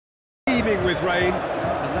teeming with rain,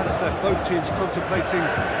 and that has left both teams contemplating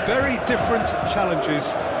very different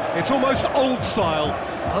challenges. It's almost old style.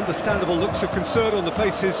 Understandable looks of concern on the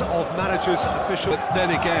faces of managers, officials. But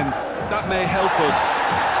then again, that may help us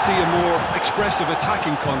see a more expressive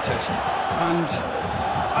attacking contest, and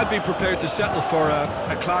I'd be prepared to settle for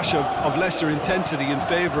a clash of lesser intensity in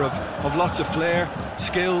favour of lots of flair,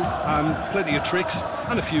 skill and plenty of tricks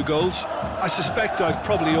and a few goals. I suspect I've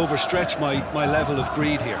probably overstretched my level of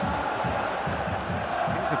greed here.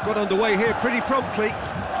 They've got underway here pretty promptly.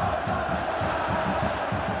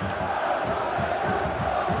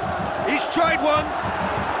 He's tried one.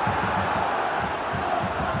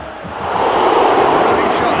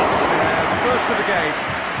 Great chance there, the first of the game.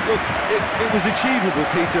 Look, it was achievable,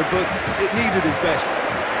 Peter, but it needed his best.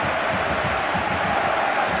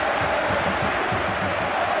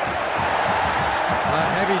 A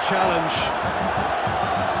heavy challenge.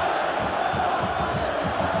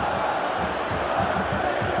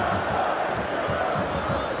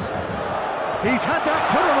 He's had that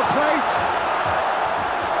put on a plate.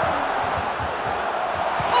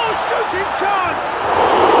 Oh, shooting chance!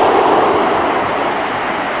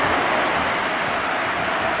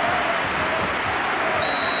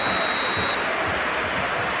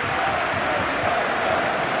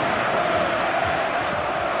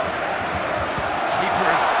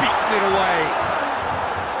 It away.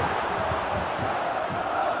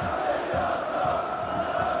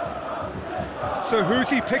 So who's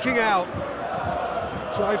he picking out?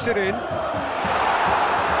 Drives it in. And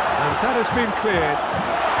that has been cleared.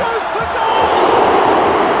 Goes for goal!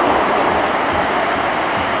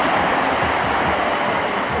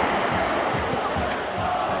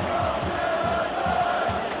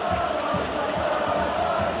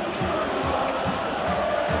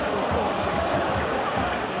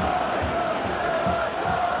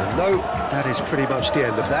 No, that is pretty much the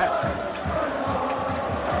end of that.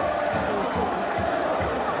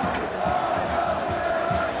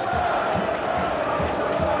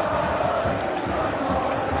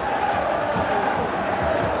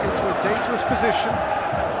 It's into a dangerous position.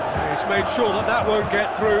 He's made sure that that won't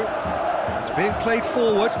get through. It's being played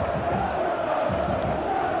forward.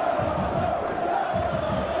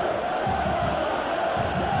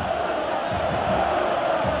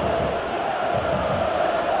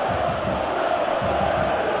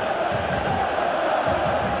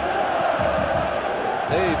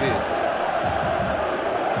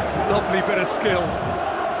 Lovely bit of skill.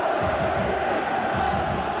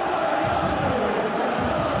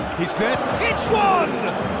 He's dead. It's one!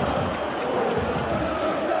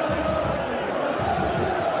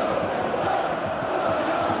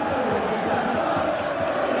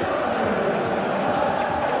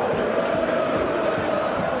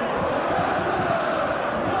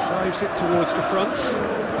 Drives it towards the front.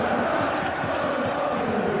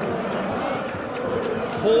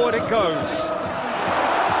 Forward it goes.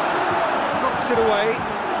 It away,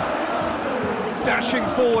 dashing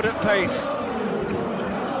forward at pace,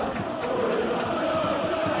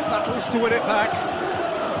 battles to win it back.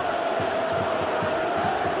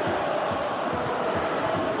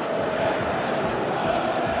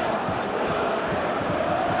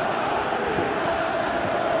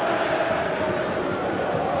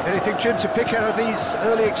 Anything, Jim, to pick out of these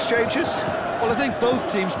early exchanges? Well, I think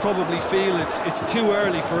both teams probably feel it's too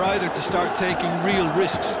early for either to start taking real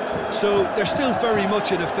risks. So they're still very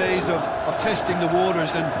much in a phase of testing the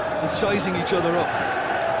waters and sizing each other up.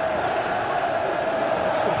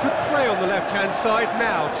 Some good play on the left-hand side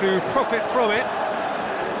now to profit from it.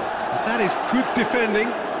 That is good defending.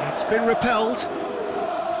 It's been repelled.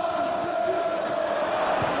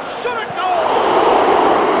 Shot at goal!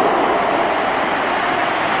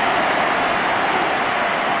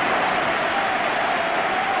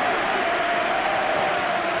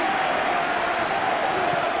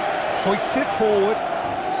 Hoists it forward.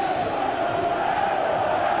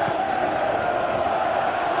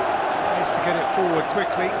 Tries to get it forward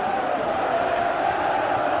quickly.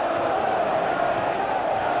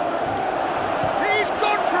 He's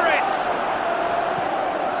gone for it!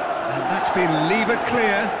 And that's been levered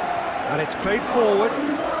clear. And it's played forward.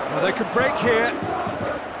 Now they could break here.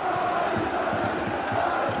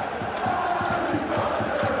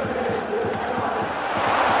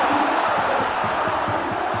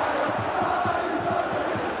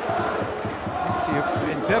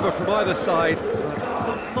 Endeavour from either side,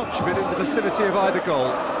 not much of it in the vicinity of either goal.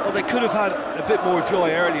 Well, they could have had a bit more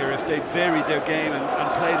joy earlier if they'd varied their game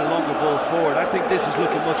and played a longer ball forward. I think this is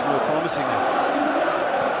looking much more promising now.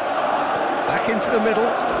 Back into the middle.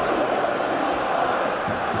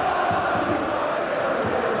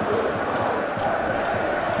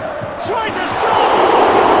 Tries a shot!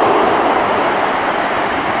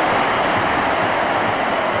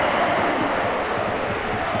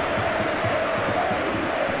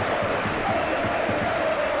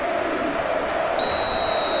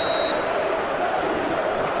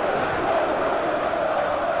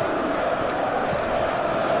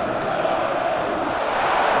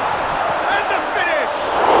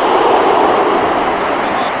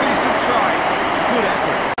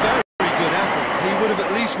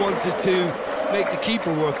 Wanted to make the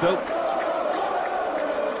keeper work though.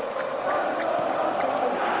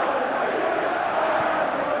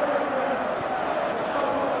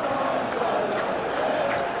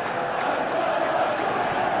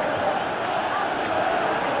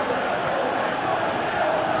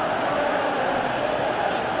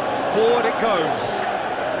 Forward it goes.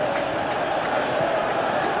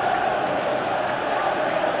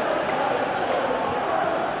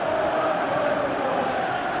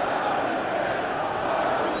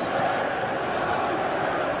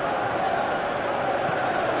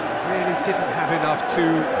 Didn't have enough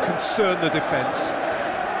to concern the defence.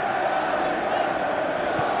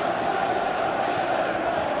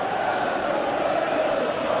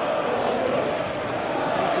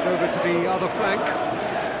 Pass it over to the other flank.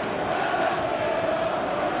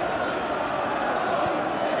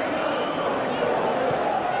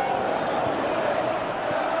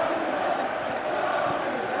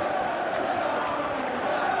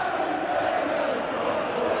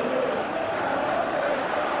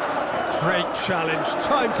 Great challenge,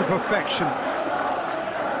 time to perfection.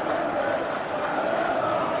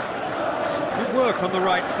 Some good work on the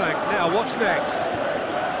right flank. Now, what's next?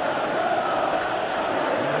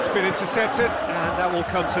 It's been intercepted, and that will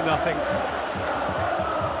come to nothing.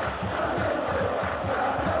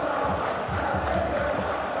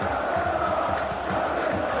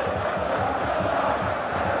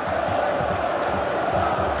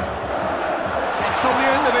 Gets on the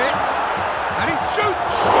end of it, and he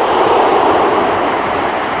shoots!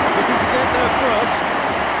 Looking to get there first,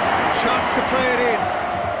 a chance to play it in.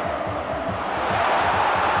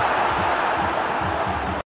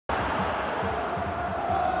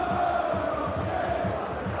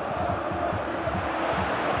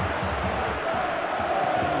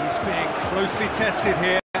 He's being closely tested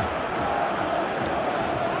here.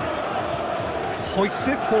 Hoists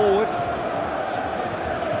it forward.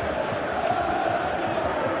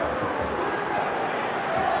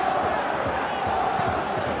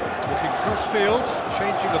 Crossfield,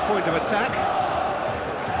 changing the point of attack.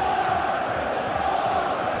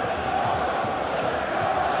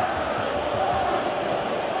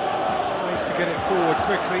 Tries to get it forward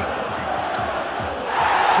quickly.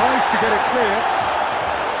 Tries to get it clear.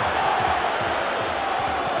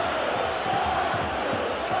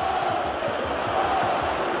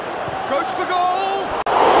 Goes for goal!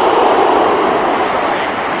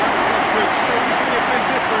 Trying. Which seems to be a bit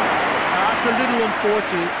different. That's a little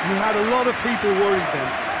unfortunate. He had a lot of people worried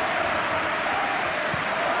then.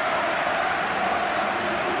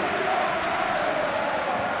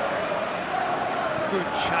 Good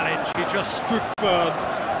challenge, he just stood firm.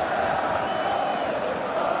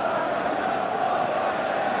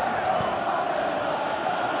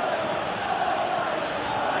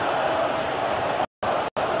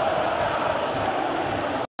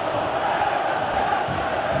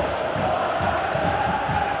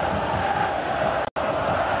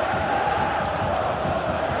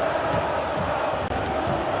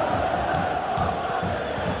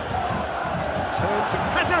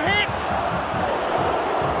 Has a hit!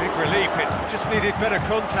 Big relief, it just needed better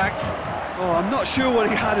contact. Oh, I'm not sure what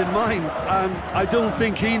he had in mind, and I don't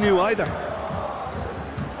think he knew either.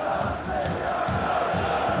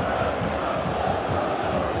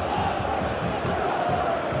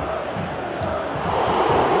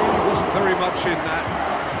 Really wasn't very much in that,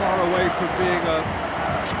 far away from being a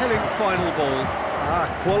telling final ball.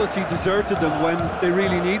 Quality deserted them when they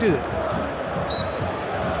really needed it.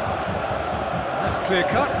 Clear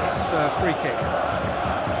cut, it's a free kick.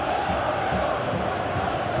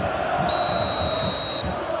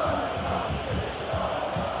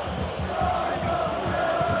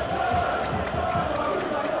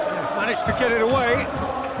 Managed to get it away.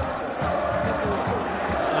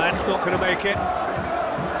 That's not going to make it.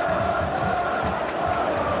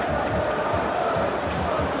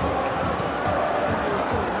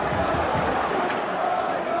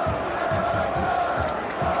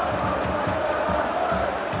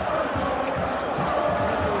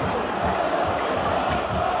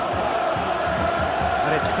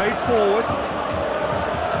 Played forward,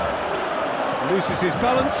 loses his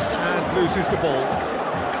balance and loses the ball.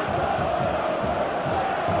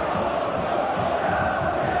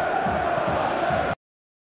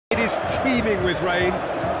 teeming with rain,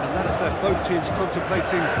 and that has left both teams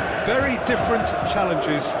contemplating very different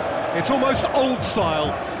challenges. It's almost old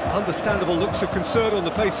style. Understandable looks of concern on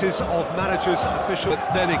the faces of managers, officials.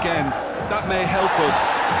 But then again, that may help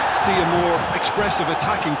us see a more expressive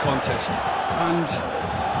attacking contest, and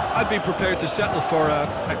I'd be prepared to settle for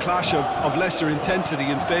a clash of lesser intensity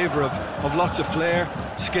in favour of lots of flair,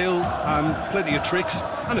 skill and plenty of tricks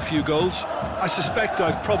and a few goals. I suspect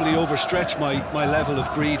I've probably overstretched my level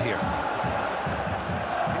of greed here.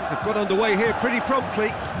 Things have got underway here pretty promptly.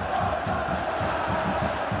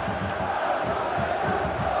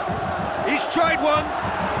 He's tried one.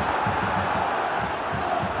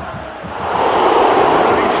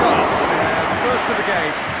 Running chance. First of the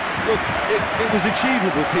game. Look, it was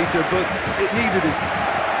achievable, Peter, but it needed his...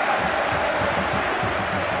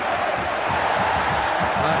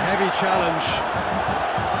 A heavy challenge.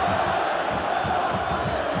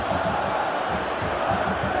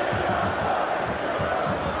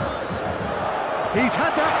 He's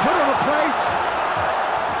had that put on a plate.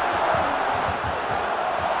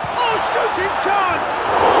 Oh, shooting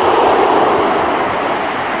chance!